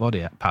happens to your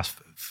body past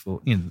the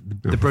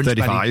brunch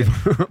 35,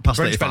 past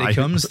brunch 35. belly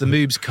comes, the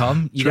moves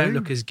come, you True. don't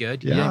look as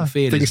good, you Yeah. don't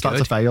feel Things as start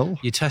good. to fail.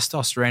 Your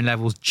testosterone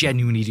levels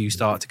genuinely do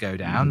start to go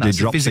down. They That's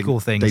drop physical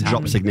things. They happen.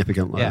 drop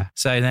significantly. Yeah.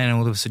 So then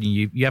all of a sudden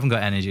you haven't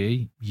got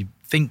energy. You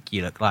think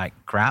you look like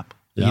crap.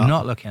 Yeah. You're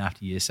not looking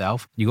after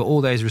yourself. You've got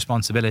all those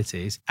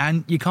responsibilities,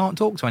 and you can't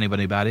talk to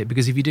anybody about it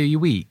because if you do, you're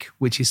weak,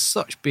 which is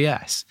such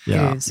BS.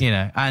 Yeah. It is.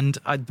 And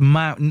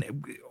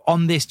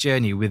on this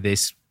journey with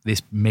this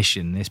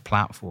mission, this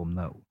platform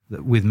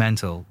that with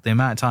mental, the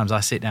amount of times I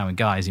sit down with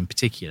guys in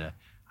particular,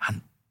 and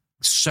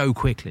so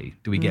quickly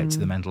do we get to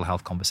the mental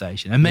health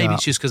conversation. And maybe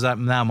it's just because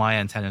now my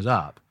antenna's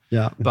up.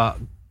 Yeah. But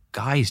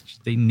guys,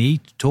 they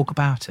need to talk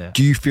about it.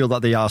 Do you feel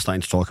that they are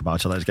starting to talk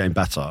about it, that it's getting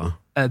better?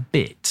 A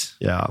bit.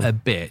 Yeah. A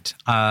bit.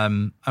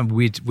 And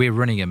we're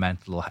running a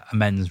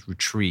men's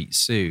retreat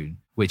soon,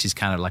 which is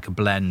kind of like a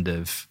blend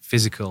of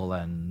physical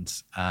and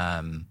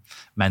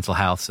mental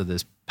health. So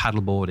there's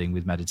paddleboarding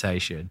with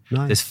meditation.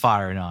 Nice. There's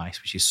fire and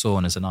ice, which is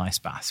saunas and ice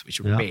baths, which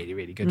are really,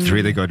 really good. It's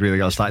really good. Really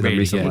good. I started them Really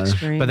recently.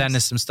 good. But then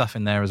there's some stuff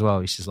in there as well,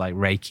 which is like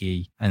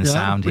Reiki and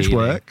sound which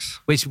healing, works.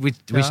 which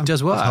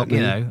does work. helped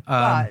me.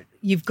 But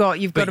you've got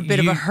a but bit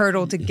of you- a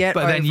hurdle to get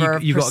but then over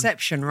you got-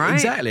 perception, right?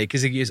 Exactly,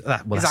 because He's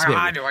like,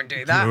 how do I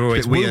do that? Oh,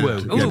 it's Bit weird. woo-woo.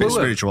 Yeah, a bit Woo-woo.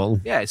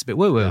 spiritual. Yeah, it's a bit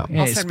woo-woo. Yeah.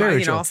 Yeah, it's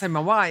spiritual. I'll send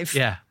my wife.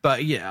 Yeah, but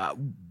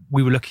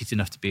we were lucky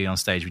enough to be on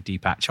stage with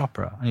Deepak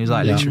Chopra, and he was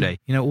like, Yeah. literally,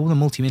 all the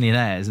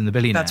multimillionaires and the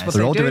billionaires, That's what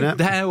They're they all do. doing it.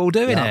 they're all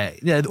doing Yeah. it.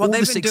 Yeah, Well, all the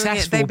they've been doing it.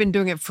 successful. They've been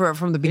doing it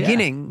from the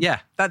beginning. Yeah.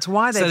 That's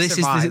why they've so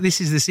survived. this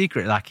is the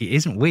secret. Like, it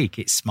isn't weak;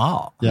 it's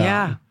smart.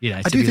 Yeah.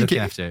 I to do be think looking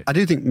after it. I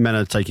do think men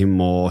are taking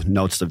more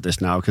notice of this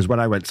now, because when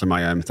I went to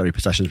my therapy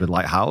sessions with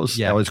Lighthouse,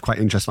 Yeah. I was quite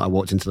interested. I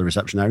walked into the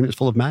reception area and it was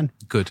full of men.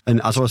 Good. And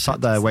as I was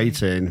sat there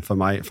waiting for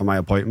my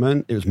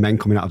appointment, it was men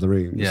coming out of the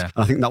rooms. Yeah.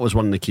 And I think that was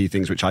one of the key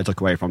things which I took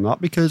away from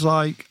that, because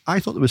I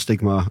thought there was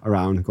stigma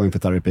around going for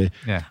therapy.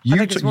 Yeah. You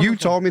think it's you wonderful.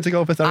 told me to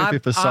go for therapy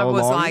for so I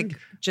was long, like,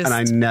 and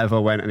I never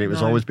went, and it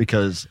was always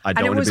because I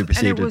don't want to be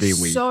perceived as being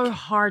weak. so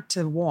hard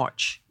to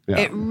watch. Yeah.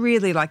 It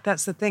really,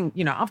 that's the thing.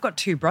 I've got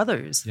two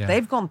brothers. Yeah.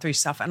 They've gone through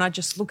stuff, and I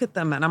just look at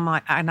them, and I'm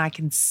like, and I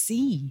can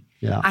see.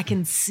 Yeah. I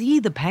can see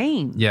the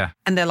pain. Yeah.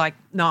 And they're like,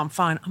 no, I'm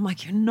fine. I'm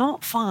like, you're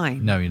not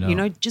fine. No, you're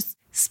not. Just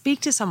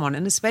speak to someone.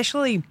 And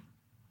especially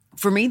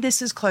for me,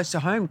 this is close to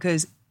home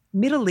because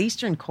Middle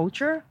Eastern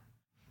culture.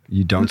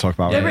 You don't talk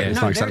about it. yeah, It's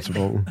no, not there-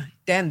 acceptable.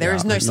 Dan, there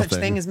is no such nothing.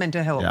 thing as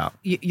mental health. Yeah.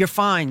 You're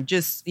fine.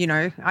 Just,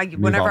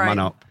 Man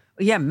up.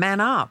 Yeah, man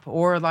up.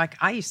 Or like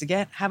I used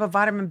to have a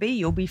vitamin B,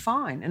 you'll be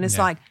fine. And it's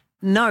Yeah. like,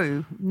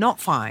 no, not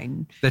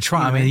fine. They're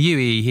trying. I mean, the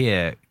UE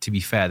here, to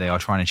be fair, they are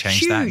trying to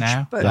change that Huge,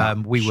 now.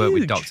 but We work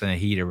with huge. Dr.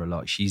 Nahida a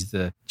lot. She's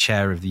the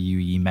chair of the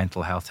UE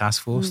Mental Health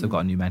Task Force. They've got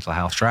a new mental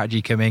health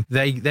strategy coming.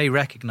 They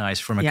recognise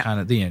from a kind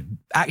of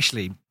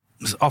actually,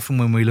 often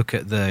when we look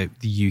at the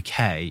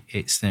UK,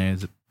 it's the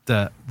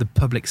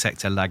public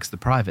sector lags the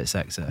private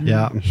sector.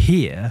 Yeah.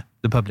 Here,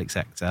 the public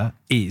sector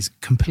is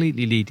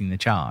completely leading the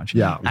charge.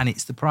 Yeah. And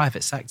it's the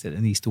private sector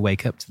that needs to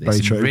wake up to this Very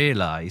and true.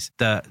 realise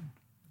that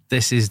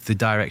this is the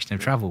direction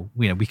of travel.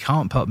 We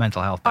can't put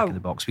mental health back in the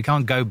box. We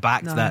can't go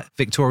back to that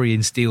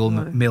Victorian steel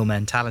mill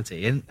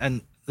mentality.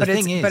 And the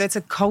thing is, but it's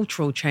a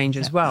cultural change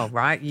as well,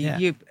 right?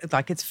 You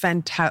it's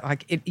fantastic.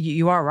 Like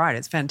you are right.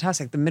 It's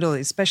fantastic. The middle,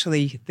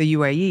 especially the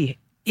UAE,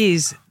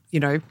 is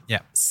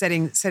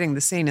setting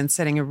the scene and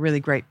setting a really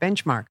great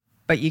benchmark.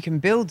 But you can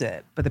build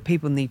it, but the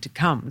people need to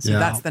come. So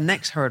that's the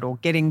next hurdle,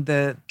 getting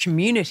the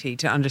community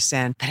to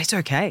understand that it's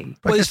okay.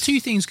 well, there's two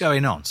things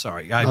going on.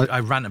 Sorry, I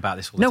rant about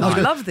this all the No, time.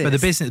 we love this.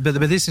 But the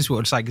business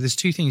world, it's like there's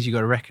two things you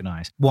got to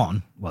recognise.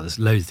 One, well, there's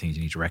loads of things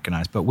you need to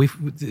recognise, but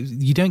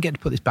you don't get to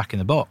put this back in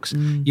the box.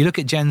 You look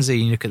at Gen Z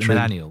and you look at the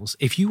millennials.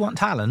 If you want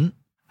talent,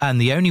 and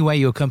the only way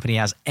your company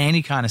has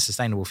any kind of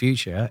sustainable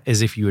future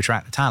is if you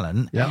attract the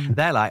talent. Yeah.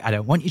 They're like, I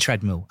don't want your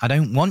treadmill. I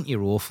don't want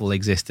your awful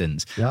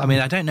existence. Yeah. I mean,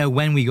 I don't know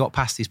when we got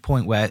past this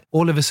point where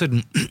all of a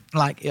sudden,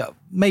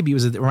 maybe it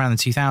was around the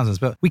 2000s,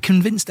 but we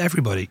convinced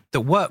everybody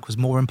that work was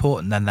more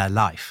important than their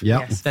life, Yeah.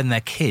 Yes. than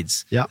their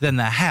kids, Yeah. than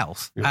their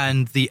health. Yeah.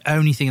 And the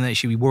only thing that they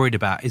should be worried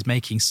about is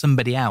making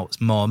somebody else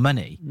more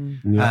money.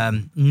 Yeah.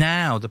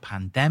 Now the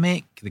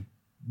pandemic,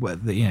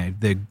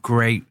 the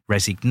Great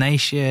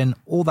Resignation,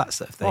 all that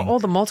sort of thing. All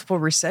the multiple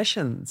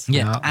recessions.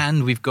 Yeah.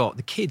 And we've got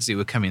the kids who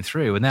are coming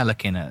through and they're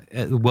looking at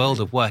the world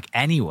of work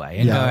anyway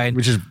and going,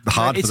 which is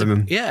hard for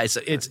them. It's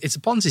a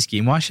Ponzi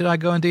scheme. Why should I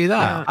go and do that?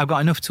 Yeah. I've got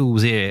enough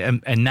tools here.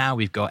 And now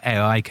we've got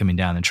AI coming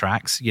down the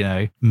tracks,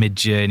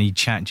 Mid-Journey,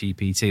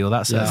 ChatGPT, all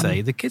that sort of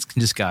thing. The kids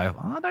can just go,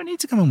 I don't need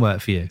to come and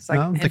work for you. It's like,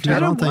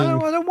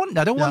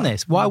 I don't want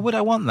this. Why would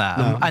I want that?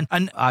 No.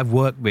 And I've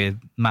worked with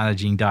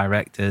managing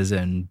directors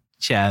and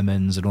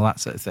chairmans and all that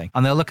sort of thing.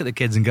 And they'll look at the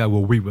kids and go,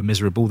 well, we were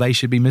miserable. They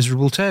should be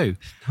miserable too.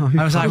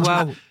 I was like,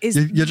 well... It's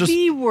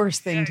the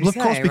worst thing to say, of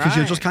course, because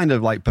you're just kind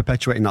of like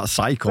perpetuating that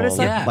cycle.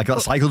 Like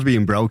that cycle's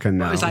being broken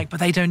now. It's like, but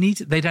they don't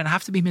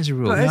have to be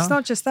miserable. But it's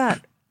not just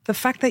that. The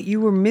fact that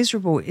you were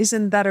miserable,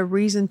 isn't that a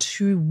reason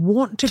to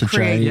want to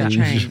create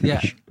change?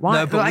 Yeah. Why?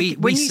 No, but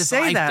we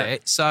survived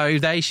it, so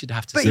they should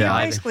have to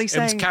survive it. Basically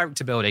saying, it was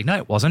character building. No,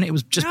 it wasn't. It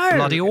was just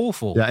bloody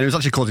awful. Yeah, and it was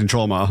actually causing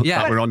trauma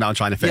that we're all now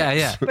trying to fix.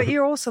 Yeah. But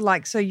you're also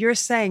like, so you're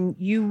saying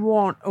you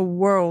want a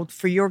world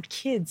for your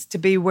kids to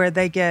be where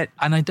they get,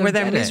 where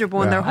they're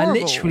miserable and they're horrible.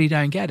 I literally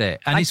don't get it.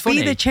 And it's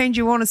funny. Be the change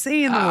you want to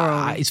see in the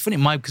world. It's funny,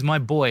 because my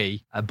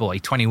boy,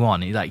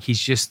 21,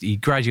 he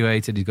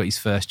graduated, he's got his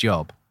first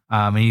job.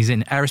 And he's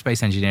in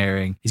aerospace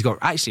engineering. He's got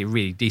actually a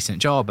really decent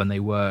job and they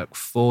work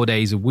 4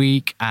 days a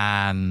week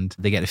and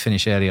they get to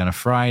finish early on a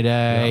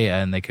Friday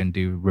and they can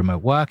do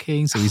remote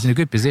working. So he's in a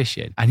good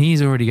position. And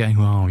he's already going,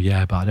 oh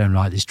yeah, but I don't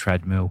like this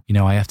treadmill.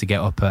 I have to get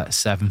up at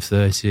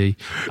 7:30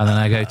 and then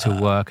I go to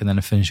work and then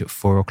I finish at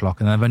 4 o'clock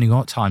and then I've only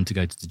got time to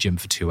go to the gym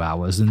for 2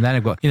 hours. And then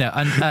I've got,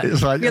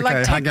 it's like, you're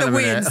like, take the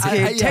wins,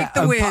 kid. Take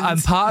the wins.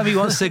 And part of me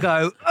wants to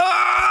go,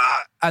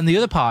 and the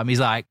other part of me is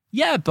like,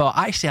 yeah, but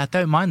actually I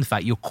don't mind the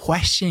fact you're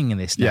questioning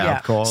this now. Yeah,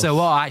 of course. So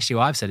what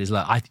I've said is,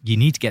 look, you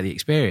need to get the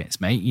experience,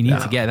 mate. You need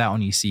to get that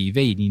on your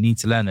CV and you need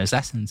to learn those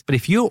lessons. But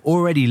if you're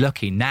already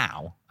looking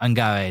now and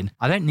going,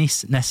 I don't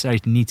necessarily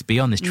need to be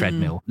on this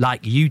treadmill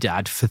like you,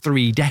 Dad, for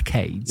 3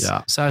 decades.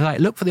 Yeah. So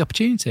look for the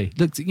opportunity.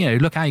 Look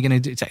how you're going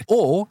to do it.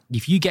 Or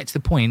if you get to the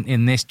point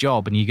in this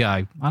job and you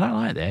go, I don't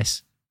like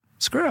this,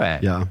 screw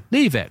it. Yeah.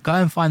 Leave it. Go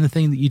and find the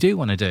thing that you do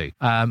want to do.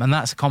 And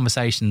that's a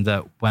conversation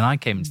that when I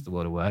came into the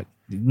world of work,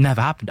 it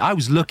never happened. I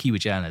was lucky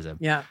with journalism.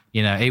 Yeah.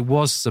 It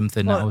was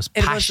something that I was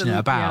passionate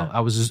about.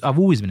 Yeah. I've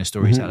always been a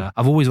storyteller.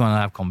 I've always wanted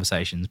to have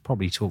conversations,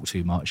 probably talk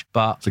too much,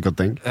 but it's a good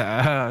thing.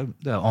 On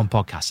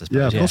podcasts, I suppose.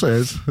 Yeah, of course it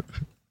is.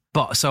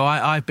 But so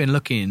I've been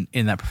looking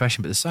in that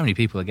profession, but there's so many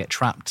people that get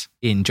trapped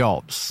in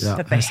jobs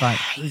that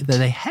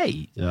they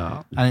hate.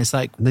 Yeah. And it's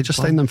like, they just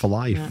stay in them for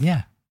life.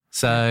 Yeah.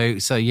 So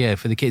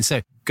for the kids.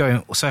 So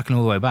circling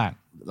all the way back,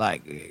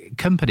 like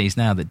companies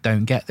now that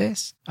don't get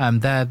this,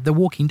 they're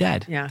Walking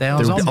Dead. Yeah. They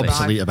are zombies.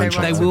 Obsolete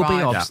eventually. They will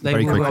be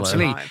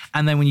obsolete.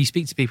 And then when you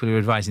speak to people who are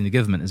advising the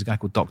government, there's a guy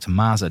called Dr.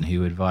 Mazen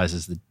who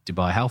advises the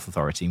Dubai Health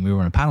Authority, and we were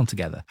on a panel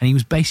together, and he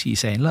was basically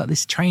saying, look,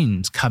 this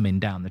train's coming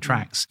down the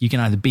tracks. You can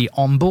either be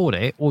on board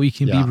it or you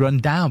can be run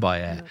down by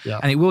it. Yeah.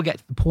 And it will get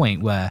to the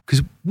point where,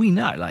 because we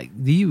know, like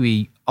the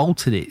UE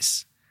altered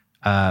its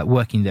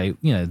working day,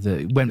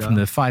 went from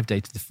the 5-day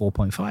to the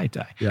 4.5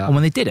 day. Yeah. And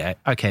when they did it,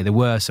 okay, there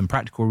were some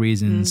practical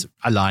reasons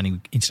aligning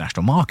with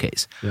international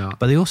markets,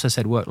 but they also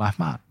said work-life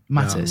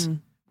matters. Yeah.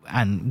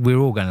 And we're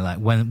all going to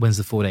when's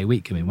the 4-day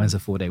week coming? When's the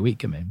 4-day week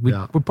coming? We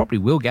probably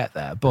will get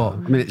there, but... I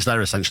mean, it's there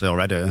essentially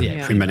already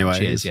in many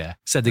ways.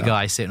 Said the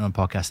guy sitting on a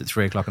podcast at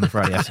 3 o'clock on a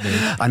Friday afternoon.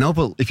 I know,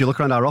 but if you look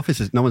around our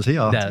offices, no one's here.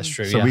 Yeah, that's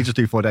true. So we just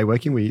do 4-day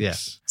working weeks. Yeah.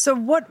 So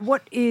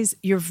what is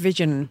your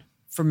vision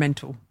for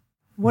Mental?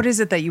 What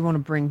is it that you want to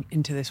bring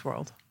into this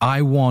world?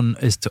 I want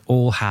us to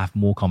all have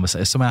more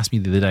conversations. Someone asked me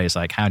the other day, it's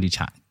like, how do you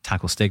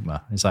tackle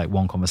stigma? It's like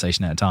one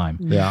conversation at a time.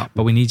 Yeah.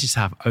 But we need just to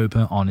have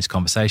open, honest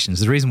conversations.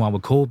 The reason why we're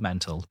called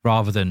Mental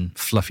rather than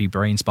Fluffy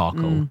Brain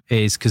Sparkle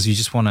is because you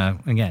just want to,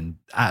 again,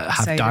 have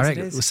say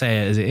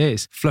it as it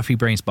is.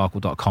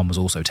 Fluffybrainsparkle.com was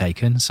also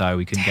taken, so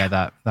we couldn't get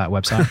that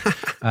website.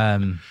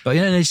 But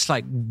it's just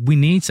like, we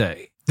need to...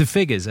 The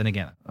figures, and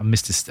again, I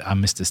missed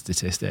a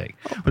statistic.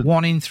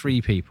 1 in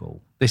 3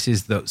 people. This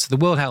is the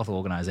World Health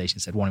Organization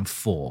said 1 in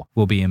 4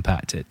 will be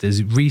impacted.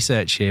 There's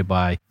research here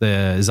by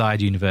the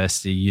Zayed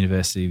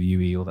University of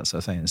UE, all that sort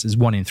of thing. This is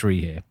 1 in 3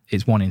 here.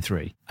 It's 1 in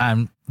 3,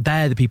 and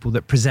they're the people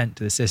that present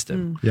to the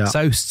system. Yeah.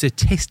 So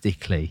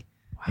statistically,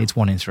 it's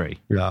 1 in 3.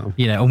 Yeah.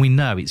 And we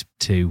know it's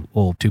 2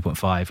 or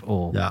 2.5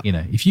 or,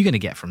 if you're going to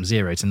get from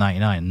 0 to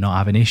 99 and not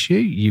have an issue,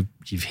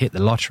 you've hit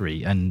the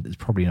lottery, and it's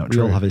probably not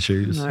true. We all have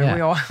issues.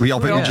 No, we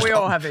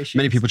all have issues.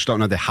 Many people just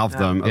don't know they have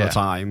them at the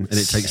time, and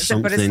it takes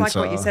something. But it's like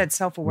what you said,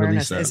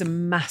 self-awareness is a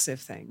massive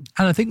thing.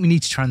 And I think we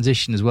need to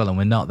transition as well, and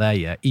we're not there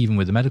yet, even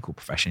with the medical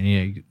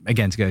profession.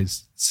 Again, to go to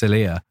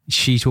Celia,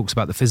 she talks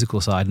about the physical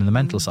side and the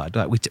mental side.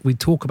 Like we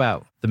talk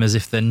about them as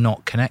if they're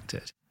not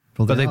connected.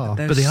 Well, But they are.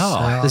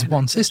 There's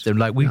one connected. system.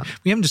 Like we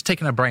haven't just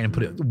taken our brain and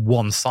put it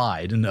one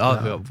side and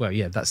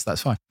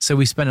that's fine. So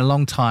we spent a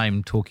long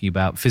time talking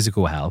about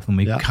physical health, and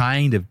we're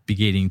kind of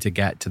beginning to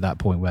get to that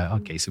point where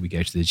so we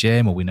go to the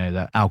gym, or we know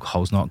that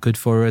alcohol's not good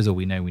for us, or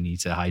we know we need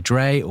to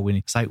hydrate, or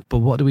it's like, but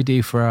what do we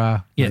do for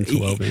our mental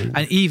well-being?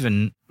 And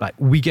even like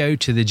we go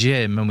to the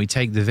gym and we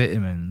take the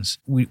vitamins,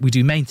 we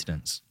do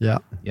maintenance. Yeah.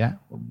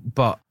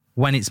 But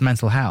when it's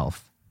mental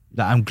health,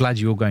 that I'm glad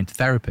you're going to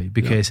therapy,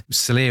 because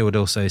Celia would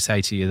also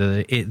say to you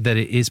that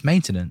it is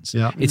maintenance.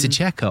 Yeah. It's a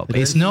checkup.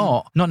 It's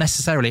not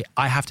necessarily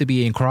I have to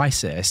be in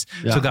crisis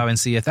to go and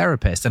see a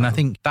therapist. And I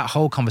think that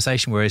whole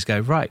conversation where it's go,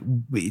 right,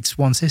 it's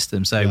one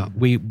system. So one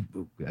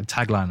of the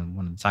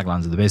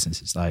taglines of the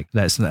business is like,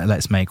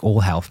 let's make all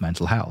health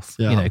mental health,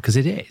 because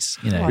it is.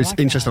 It's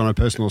interesting on a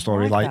personal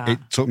story. Like it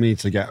took me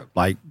to get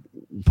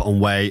put on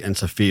weight and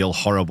to feel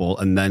horrible,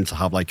 and then to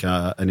have like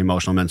an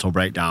emotional mental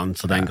breakdown,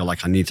 to then go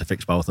like, I need to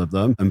fix both of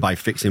them. And by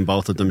fixing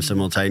both of them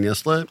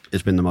simultaneously,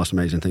 it's been the most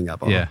amazing thing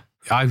ever. Yeah.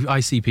 I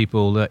see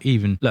people that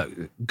even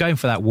going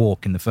for that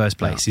walk in the first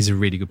place is a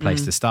really good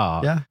place to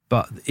start. Yeah.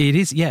 But it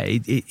is,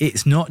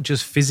 it's not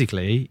just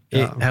physically,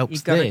 it helps.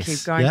 You've got to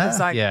keep going.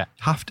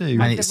 Have to.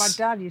 My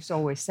dad used to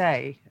always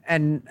say,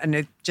 and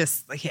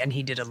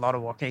he did a lot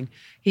of walking.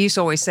 He used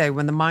to always say,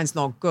 when the mind's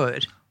not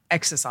good,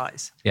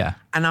 exercise. Yeah.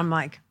 And I'm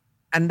like,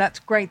 and that's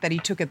great that he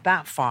took it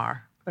that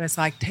far. But it's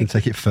like,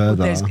 take it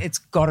further. It's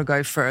got to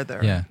go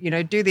further. Yeah.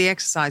 Do the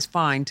exercise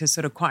fine to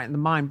sort of quieten the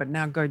mind, but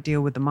now go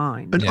deal with the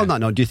mind. And on that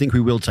note, do you think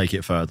we will take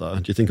it further?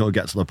 Do you think it'll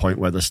get to the point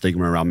where the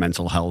stigma around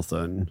mental health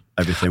and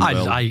everything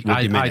will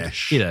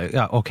diminish?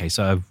 Okay,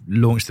 so I've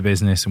launched the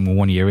business and we're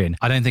 1 year in.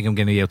 I don't think I'm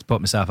going to be able to put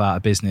myself out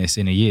of business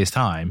in a year's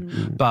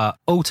time. But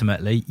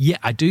ultimately,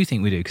 I do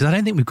think we do, because I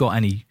don't think we've got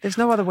any... There's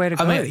no other way to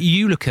go. I mean,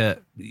 you look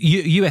at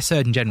US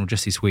Surgeon General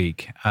just this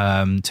week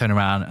turned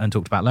around and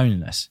talked about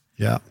loneliness.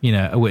 Yeah.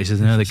 Which is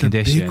another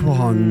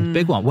condition.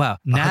 Big one. Well,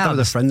 now I had that with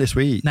a friend this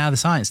week. Now the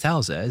science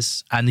tells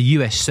us, and the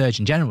US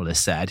Surgeon General has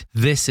said,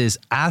 this is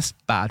as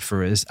bad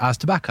for us as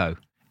tobacco.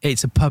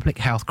 It's a public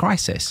health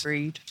crisis.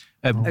 Agreed.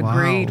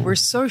 Agreed. Wow. We're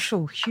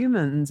social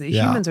humans.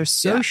 Humans are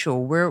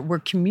social. We're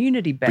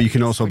community based. But you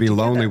can also be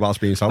lonely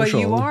whilst being social.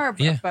 But you are.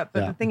 But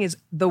the thing is,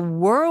 the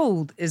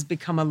world has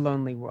become a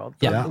lonely world.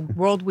 The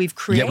world we've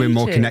created. Yet we're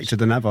more connected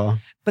than ever.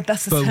 But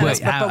that's the sense.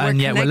 But we're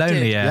connected. We're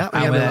lonely. And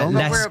we're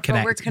less connected.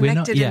 But we're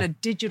connected in a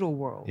digital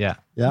world.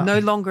 No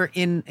longer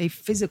in a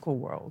physical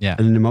world. In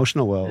an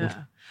emotional world.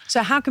 Yeah.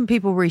 So how can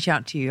people reach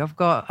out to you? I've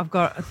got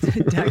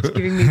Doug's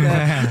giving me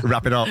the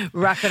wrap it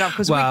up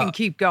because we can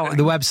keep going.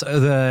 The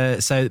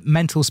website, so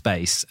Mental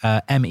Space,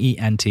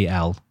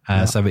 MENTL.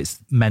 So it's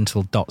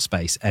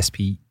mental.space,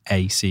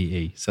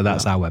 SPACE. So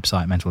that's our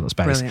website,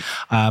 mental.space. Brilliant.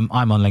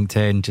 I'm on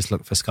LinkedIn. Just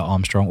look for Scott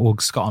Armstrong or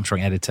Scott Armstrong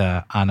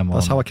editor. And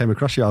that's how I came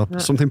across you.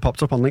 Something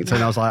popped up on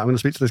LinkedIn. I was like, I'm going to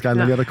speak to this guy and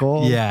then we had a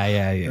call.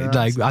 Yeah.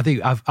 Like, I think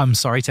I'm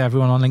sorry to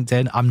everyone on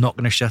LinkedIn. I'm not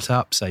going to shut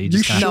up. So you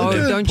just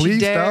don't you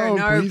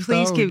dare.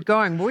 Please keep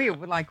going.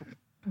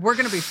 We're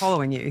going to be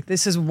following you.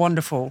 This is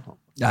wonderful.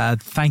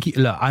 Thank you.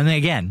 Look, and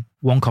again,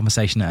 one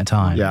conversation at a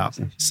time. Yeah.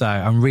 So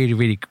I'm really,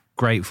 really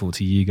grateful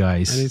to you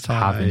guys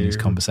having these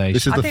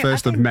conversations. This is the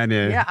first of many.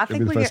 Yeah, I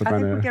think we'll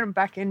get them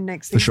back in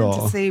next season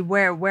to see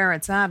where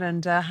it's at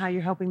and how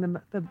you're helping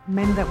the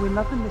men that we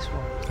love in this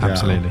world.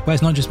 Absolutely. Well,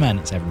 it's not just men,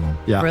 it's everyone.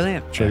 Yeah.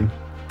 Brilliant. True.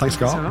 Thanks,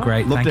 Scott.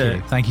 Great. Loved Thank it.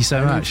 you. Thank you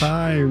so much.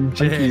 Thank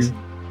you.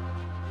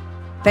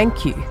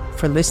 Thank you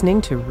for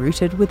listening to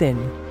Rooted Within.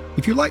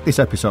 If you like this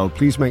episode,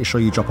 please make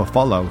sure you drop a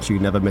follow so you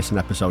never miss an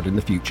episode in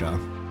the future.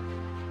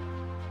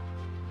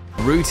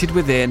 Rooted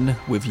Within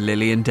with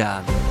Lily and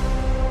Dan.